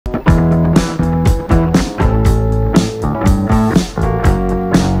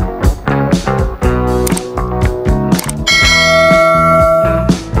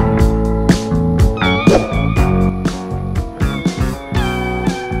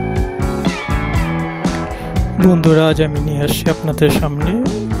বন্ধুরা, আজ আমি নিয়ে আসছি আপনাদের সামনে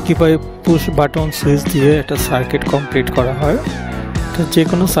কিভাবে পুশ বাটন সুইচ দিয়ে একটা সার্কিট কমপ্লিট করা হয়। তো যে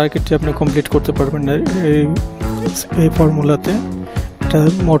কোনো সার্কিটটি আপনি কমপ্লিট করতে পারবেন না এই ফর্মুলাতে। এটা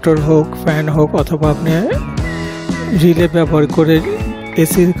মোটর হোক, ফ্যান হোক, অথবা আপনি রিলে ব্যবহার করে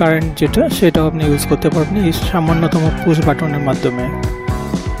এসির কারেন্ট সেটাও আপনি ইউজ করতে পারবেন এই সামান্যতম পুশ বাটনের মাধ্যমে।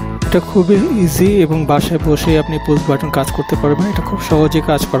 এটা খুবই ইজি এবং বাসায় বসে আপনি পুশ বাটন কাজ করতে পারবেন। এটা খুব সহজে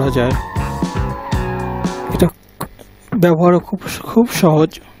কাজ করা যায়। এটা ব্যবহারও খুব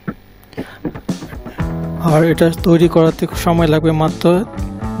সহজ, আর এটা তৈরি করাতে সময় লাগবে মাত্র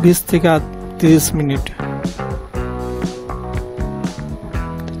 20 থেকে 30 মিনিট।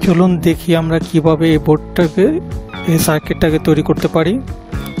 চলুন দেখি আমরা কিভাবে এই সার্কিটটাকে তৈরি করতে পারি।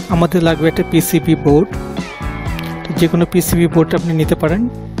 আমাদের লাগবে একটা পিসিবি বোর্ড। যে কোনো পিসিবি বোর্ড আপনি নিতে পারেন।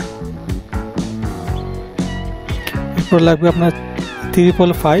 এরপর লাগবে আপনার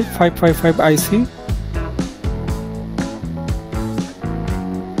 555 আইসি।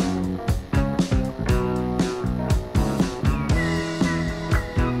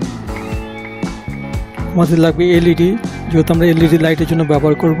 আমাদের লাগবে এলইডি, যেহেতু আমরা এলইডি লাইটের জন্য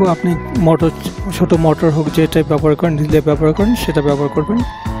ব্যবহার করব। আপনি ছোট মোটর হোক, যেটা ব্যবহার করেন, রিলে ব্যবহার করেন, সেটা ব্যবহার করবেন।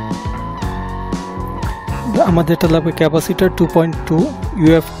 আমাদের এটা লাগবে ক্যাপাসিটার 2.2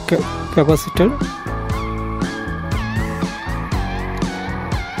 ইউএফ ক্যাপাসিটার।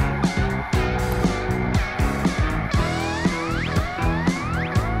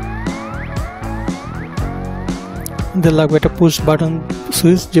 আমাদের লাগবে একটা পুশ বাটন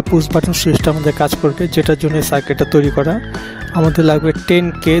সুইচ, যে পুশ বাটন সুইচটা আমাদের কাজ করবে, যেটার জন্য সার্কিটটা তৈরি করা। আমাদের লাগবে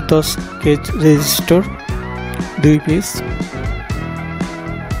 10K 10K রেজিস্টর 2 পিস।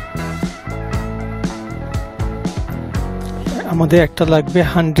 আমাদের একটা লাগবে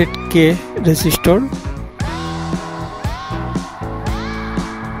 100K রেজিস্টর।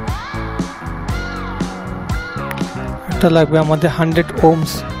 একটা লাগবে আমাদের 100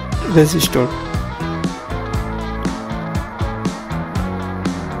 ohms রেজিস্টর।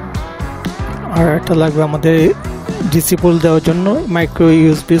 আর একটা লাগবে আমাদের ডিসি পোল দেওয়ার জন্য মাইক্রো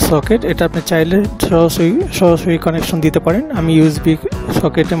ইউএসবি সকেট। এটা আপনি চাইলে সরাসরি কানেকশন দিতে পারেন। আমি ইউএসবি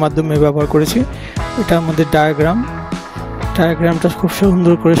সকেটের মাধ্যমে ব্যবহার করেছি। এটা আমাদের ডায়াগ্রামটা খুব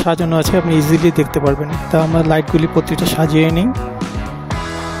সুন্দর করে সাজানো আছে, আপনি ইজিলি দেখতে পারবেন। তা আমরা লাইটগুলি প্রতিটা সাজিয়ে নিই।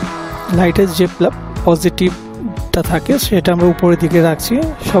 লাইটের যে পজিটিভটা থাকে সেটা আমরা উপরের দিকে রাখছি।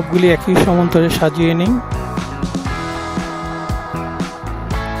 সবগুলি একই সমান্তরে সাজিয়ে নিই।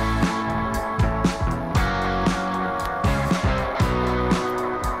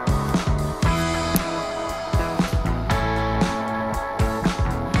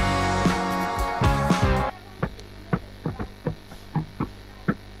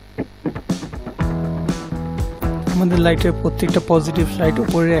 আমাদের লাইটের প্রত্যেকটা পজিটিভ সাইড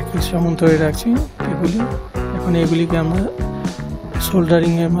উপরে একই সমান্তরে রাখছি। এগুলিকে আমরা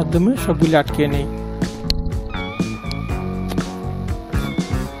সোল্ডারিং এর মাধ্যমে সবগুলি আটকে নেই।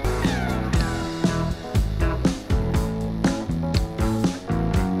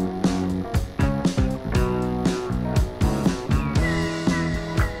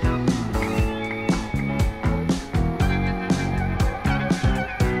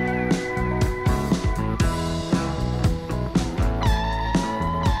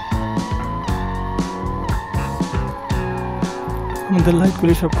 আমাদের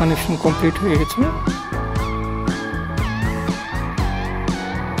লাইটগুলি সব কানেকশন কমপ্লিট হয়ে গেছে।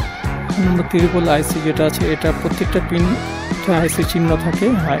 নম্বর 3 আইসি যেটা আছে, এটা প্রত্যেকটা পিন আইসি চিহ্ন থাকে।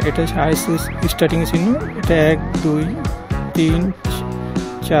 হ্যাঁ, এটা আইসি স্টার্টিং চিহ্ন। এটা 1 2 3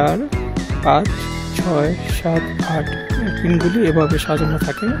 4 5 6 7 8 পিনগুলি এভাবে সাজানো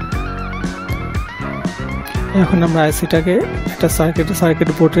থাকে। এখন আমরা আইসিটাকে একটা সার্কিট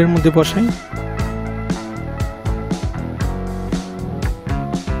বোর্ডের মধ্যে বসাই।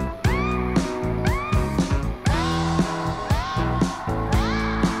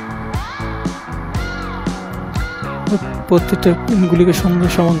 প্রত্যেকটা পিনগুলিকে সুন্দর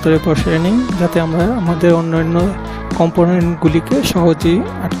সমান্তরে বসিয়ে নিই, যাতে আমরা আমাদের অন্যান্য কম্পোনেন্টগুলিকে সহজেই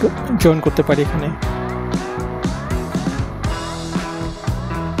জয়েন করতে পারি। এখানে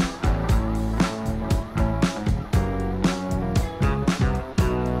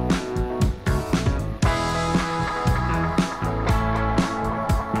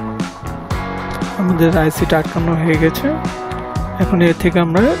আমাদের আইসিটা আটকানো হয়ে গেছে। এখন এর থেকে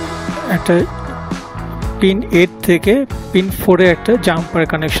আমরা একটা পিন 8 থেকে পিন 4-এ একটা জাম্পার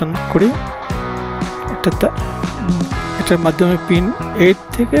কানেকশন করি। এটার মাধ্যমে পিন 8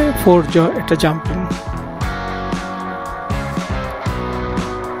 থেকে 4 একটা জাম্পিং।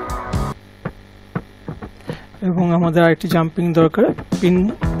 এবং আমাদের আরেকটি জাম্পিং দরকার পিন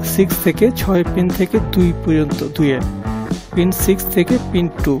 6 থেকে 6 পিন থেকে 2 পর্যন্ত, 2 পিন 6 থেকে পিন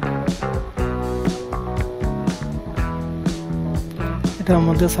 2। এটা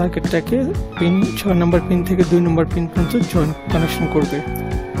আমাদের সার্কিটটাকে পিন 6 নম্বর পিন থেকে 2 নম্বর পিন পর্যন্ত জয়েন্ট কানেকশন করবে।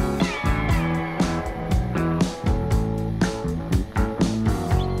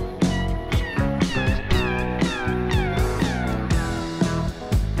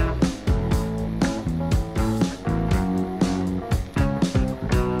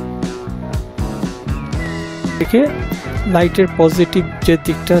 লাইটের পজিটিভ যে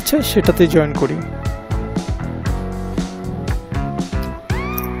দিকটা আছে সেটাতে জয়েন করি।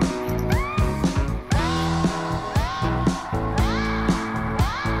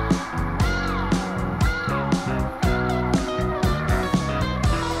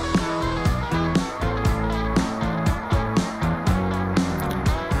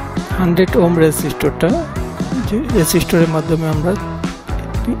 ওহম রেজিস্টরটা, যে রেজিস্টরের মাধ্যমে আমরা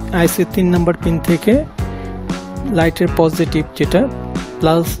আইসি 3 নম্বর পিন থেকে লাইটের পজিটিভ যেটা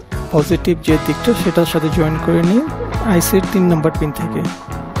প্লাস পজিটিভ যে দিকটা সেটার সাথে জয়েন করে নিই আইসির 3 নম্বর পিন থেকে।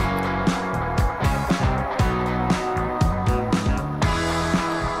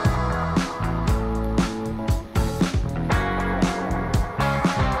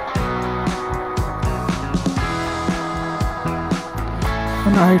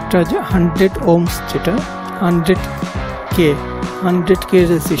 আরেকটা যে 100 ওহমস, যেটা 100K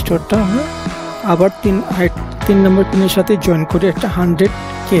রেজিস্টরটা আমরা আবার 3 নম্বর পিনের সাথে জয়েন করে একটা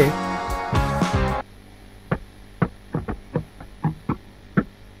 100K।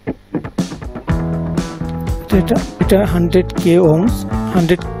 এটা 100K ওহমস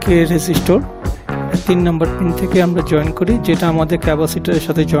 100K রেজিস্টর 3 নম্বর পিন থেকে আমরা জয়েন করি, যেটা আমাদের ক্যাপাসিটরের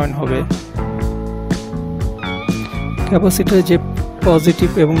সাথে জয়েন হবে। ক্যাপাসিটরে যে পজিটিভ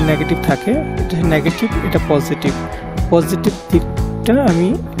এবং নেগেটিভ থাকে, এটা নেগেটিভ এটা পজিটিভ দিকটা আমি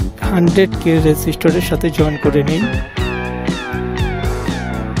 100K রেজিস্টরের সাথে জয়েন করে নিই।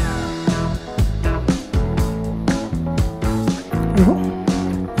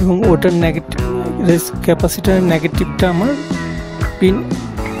 এবং ওটার নেগেটিভ ক্যাপাসিটরের নেগেটিভটা আমার পিন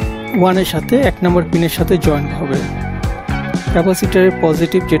 1 এর সাথে 1 নম্বর পিনের সাথে জয়েন হবে। ক্যাপাসিটরের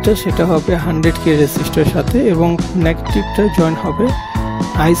পজিটিভ যেটা সেটা হবে 100K রেজিস্টরের সাথে এবং নেগেটিভটা জয়েন হবে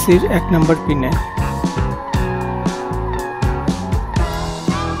আইসির 1 নম্বর পিনে।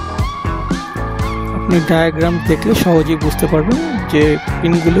 আপনি ডায়াগ্রাম দেখলে সহজেই বুঝতে পারবেন যে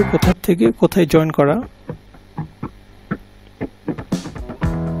পিনগুলো কোথা থেকে কোথায় জয়েন করা।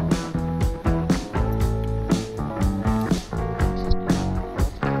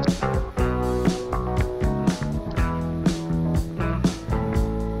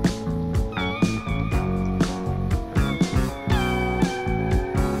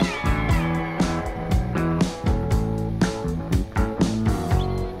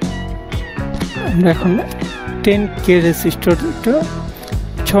 আমরা এখন 10K রেজিস্টরটা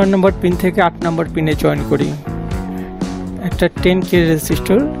 6 নম্বর পিন থেকে 8 নম্বর পিনে জয়েন করি। একটা 10K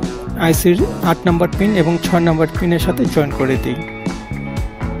রেজিস্টর আইসির 8 নম্বর পিন এবং 6 নম্বর পিনের সাথে জয়েন করে দিই।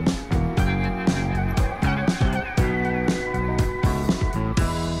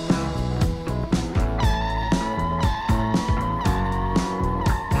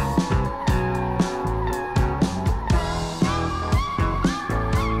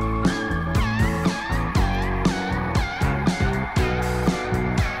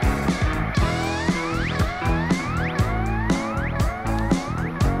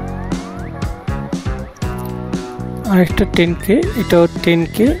 আরেকটা 10K, এটাও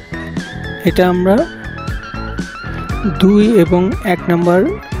 10K, এটা আমরা 2 এবং 1 নম্বর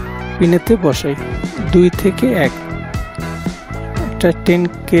পিনেতে বসাই, 2 থেকে 1। এটা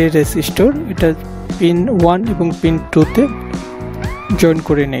 10K রেজিস্টর, এটা পিন 1 এবং পিন 2তে জয়েন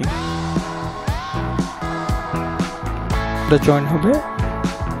করে নেই। এটা জয়েন হবে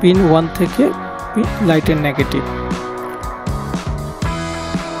পিন 1 থেকে লাইটের নেগেটিভ।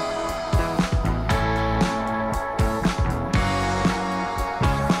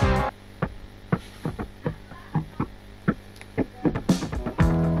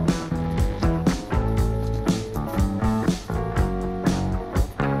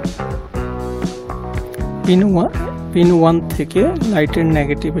 পিন 1 থেকে লাইটের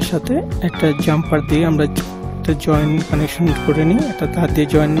নেগেটিভের সাথে একটা জাম্পার দিয়ে আমরা একটা জয়েন কানেকশন করে নিই, একটা তার দিয়ে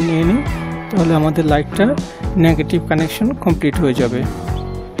জয়েন নিয়ে নিই, তাহলে আমাদের লাইটটা নেগেটিভ কানেকশন কমপ্লিট হয়ে যাবে।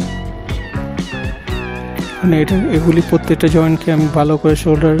 মানে এগুলি প্রত্যেকটা জয়েন্টকে আমি ভালো করে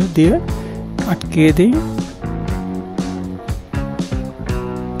শোল্ডার দিয়ে আটকে দিই।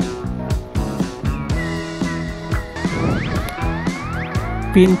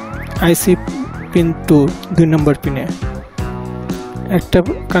 পিন আইসি পিন 2 নম্বর পিনে। একটা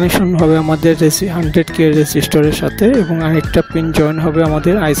কানেকশন হবে আমাদের 100K রেজিস্টরের সাথে এবং আরেকটা পিন জয়েন হবে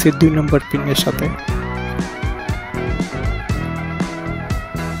আমাদের আইসির 2 নম্বর পিনের সাথে।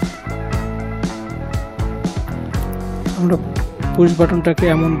 আমরা পুশ বাটনটাকে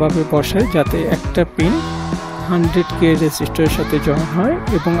এমনভাবে বসাই যাতে একটা পিন 100K রেজিস্টরের সাথে জয়েন হয়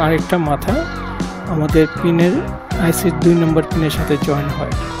এবং আরেকটা মাথা আমাদের পিনের আইসির 2 নম্বর পিনের সাথে জয়েন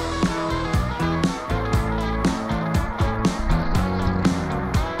হয়।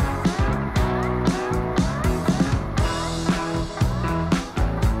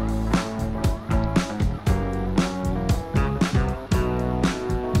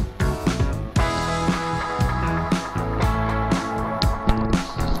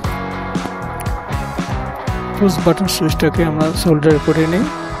 পুশ বাটন সুইচটাকে আমরা সোল্ডার করে নেই।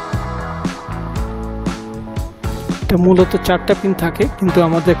 এটা মূলত 4টা পিন থাকে, কিন্তু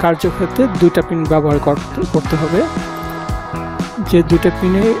আমাদের কার্যক্ষেত্রে 2টা পিন ব্যবহার করতে হবে, যে 2টা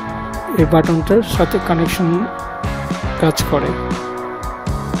পিনে এই বাটনটার সাথে কানেকশন কাজ করে।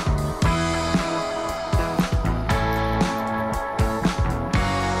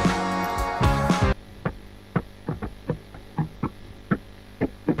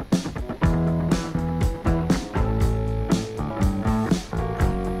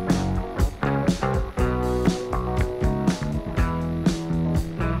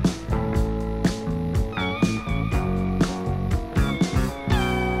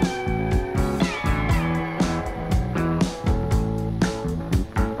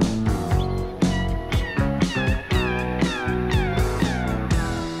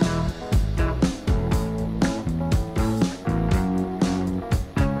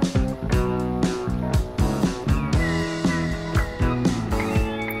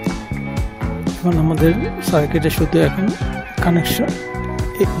 এখন আমাদের সার্কিটে শুধু এখন কানেকশন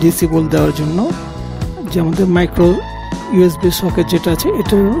ডিসি বল দেওয়ার জন্য যে আমাদের মাইক্রো ইউএসবি সকেট যেটা আছে,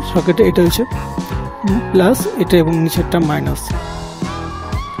 এটার সকেটে এটা হচ্ছে প্লাস, এটা এবং নিচেরটা মাইনাস।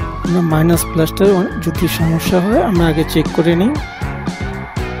 আমরা মাইনাস প্লাসটার যদি সমস্যা হয় আমরা আগে চেক করে নিই।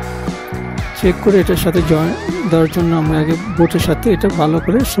 চেক করে এটার সাথে জয়েন দেওয়ার জন্য আমরা আগে বোর্ডের সাথে এটা ভালো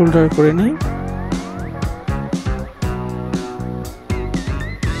করে সোল্ডার করে নিই।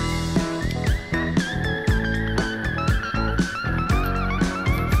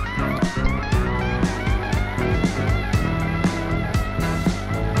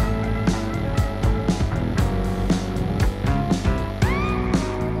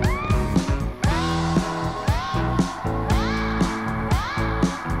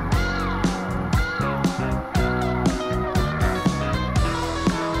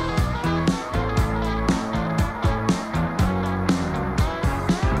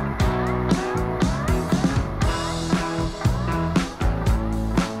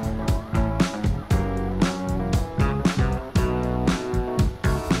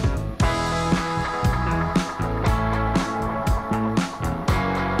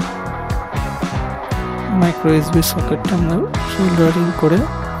 মাইক্রো ইউএসবি সকেটটা আমরা সোল্ডারিং করে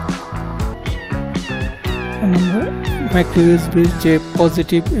আমরা মাইক্রো ইউএসবির যে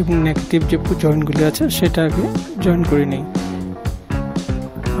পজিটিভ এবং নেগেটিভ যে জয়েন্টগুলি আছে সেটা আগে জয়েন করে নিই।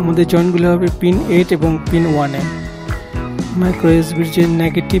 আমাদের জয়েন্টগুলো হবে পিন 8 এবং পিন 1-এ। মাইক্রো ইউএসবির যে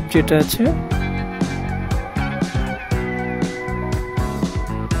নেগেটিভ যেটা আছে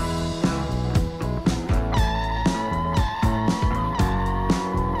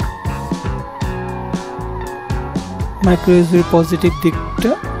মাইক্রো ইউএসবির পজিটিভ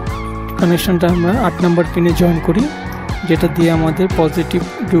দিকটা কানেকশনটা আমরা 8 নম্বর পিনে জয়েন করি, যেটা দিয়ে আমাদের পজিটিভ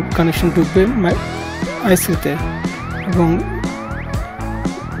কানেকশন ঢুকবে আইসিতে এবং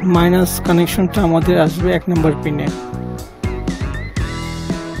মাইনাস কানেকশনটা আমাদের আসবে 1 নম্বর পিনে।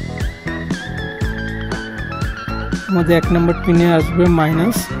 আমাদের 1 নম্বর পিনে আসবে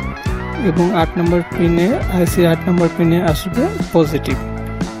মাইনাস এবং 8 নম্বর পিনে আইসি 8 নম্বর পিনে আসবে পজিটিভ।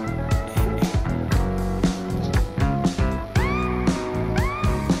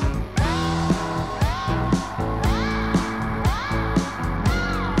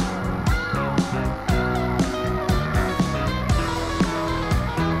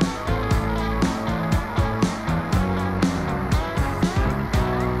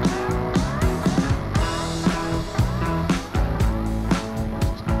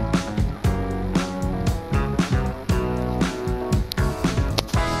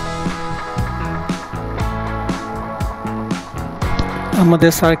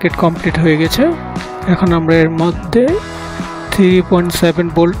 আমাদের সার্কিট কমপ্লিট হয়ে গেছে। এখন আমরা এর মধ্যে 3.7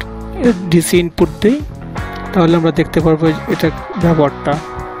 ভোল্ট ডিসি ইনপুট দিই, তাহলে আমরা দেখতে পারবো এটা ব্যবহারটা।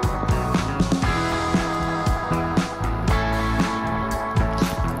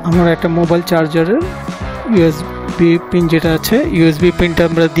 আমরা একটা মোবাইল চার্জারের ইউএসবি পিন যেটা আছে, ইউএসবি পিনটা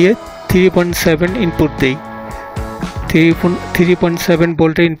আমরা দিয়ে 3.7 ইনপুট দিই। 3.7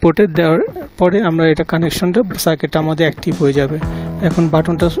 ভোল্টের ইনপুটে দেওয়ার পরে আমরা এটা কানেকশনটা সার্কিটটা আমাদের অ্যাক্টিভ হয়ে যাবে। এখন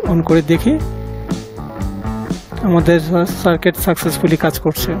বাটনটা অন করে দেখি, আমাদের সার্কিট সাকসেসফুলি কাজ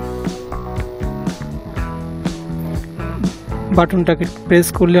করছে। বাটনটাকে প্রেস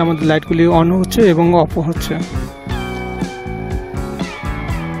করলে আমাদের লাইটগুলি অন হচ্ছে এবং অফ হচ্ছে।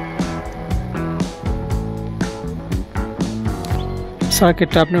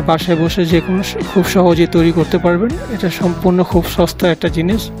 সার্কিটটা আপনার বাসায় বসে যে কোনো খুব সহজেই তৈরি করতে পারবেন। এটা সম্পূর্ণ খুব সস্তা একটা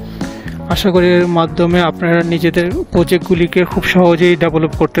জিনিস। আশা করি এর মাধ্যমে আপনারা নিজেদের প্রজেক্টগুলিকে খুব সহজেই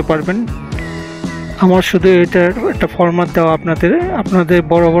ডেভেলপ করতে পারবেন। আমার শুধু এটার একটা ফরম্যাট দেওয়া আপনাদের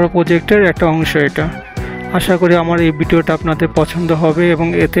বড় বড় প্রজেক্টের একটা অংশ এটা। আশা করি আমার এই ভিডিওটা আপনাদের পছন্দ হবে এবং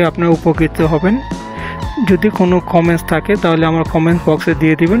এতে আপনারা উপকৃত হবেন। যদি কোনো কমেন্টস থাকে তাহলে আমার কমেন্টস বক্সে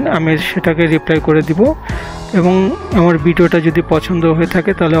দিয়ে দিবেন, আমি সেটাকে রিপ্লাই করে দিব। এবং আমার ভিডিওটা যদি পছন্দ হয়ে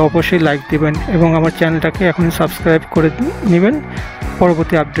থাকে তাহলে অবশ্যই লাইক দিবেন এবং আমার চ্যানেলটাকে এখনই সাবস্ক্রাইব করে নেবেন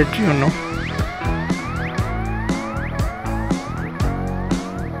পরবর্তী আপডেটের জন্য।